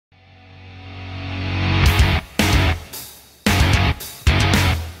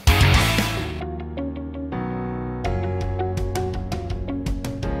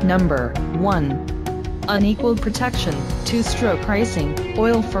Number 1. Unequaled protection, 2-stroke racing,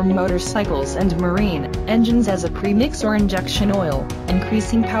 oil for motorcycles and marine engines as a premix or injection oil,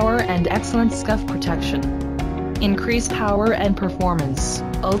 increasing power and excellent scuff protection. Increased power and performance,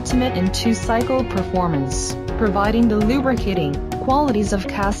 ultimate in 2-cycle performance, providing the lubricating qualities of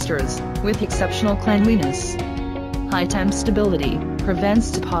casters, with exceptional cleanliness. High temp stability,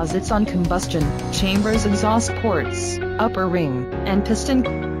 prevents deposits on combustion chambers, exhaust ports, upper ring, and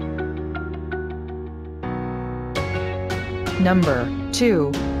piston. Number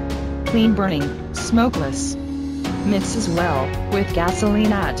 2. Clean burning, smokeless. Mixes well with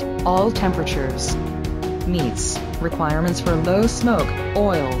gasoline at all temperatures. Meets requirements for low smoke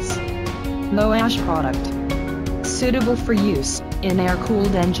oils. Low ash product. Suitable for use in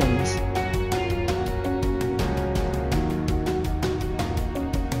air-cooled engines.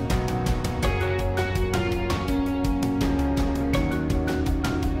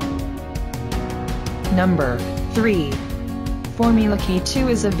 Number 3. Formula K2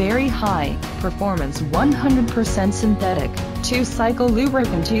 is a very high-performance 100% synthetic, 2-cycle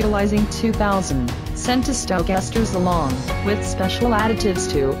lubricant utilizing 2000 centistoke esters along with special additives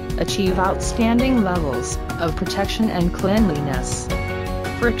to achieve outstanding levels of protection and cleanliness.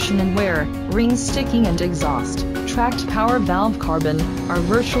 Friction and wear, ring sticking and exhaust, tract power valve carbon, are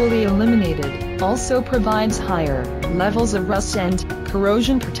virtually eliminated, also provides higher levels of rust and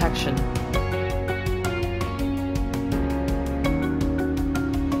corrosion protection.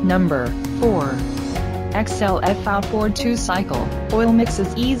 Number 4. XLF outboard 2-cycle oil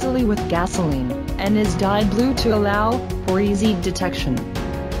mixes easily with gasoline, and is dyed blue to allow for easy detection.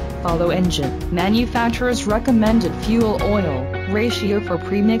 Follow engine manufacturer's recommended fuel-oil ratio for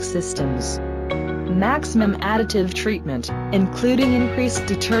premix systems. Maximum additive treatment, including increased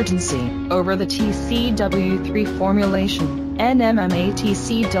detergency over the TCW3 formulation, NMMA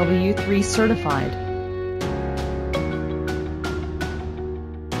TCW3 certified.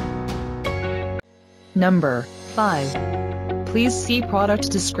 Number 5. Please see product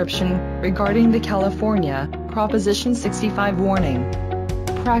description regarding the California Proposition 65 warning.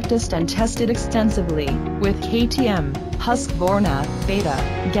 Practiced and tested extensively with KTM, Husqvarna, Beta,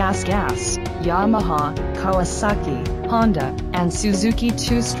 Gas, Yamaha, Kawasaki, Honda, and Suzuki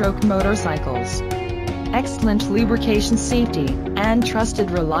 2-stroke motorcycles. Excellent lubrication safety, and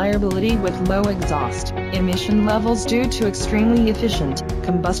trusted reliability with low exhaust emission levels due to extremely efficient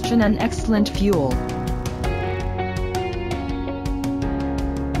combustion and excellent fuel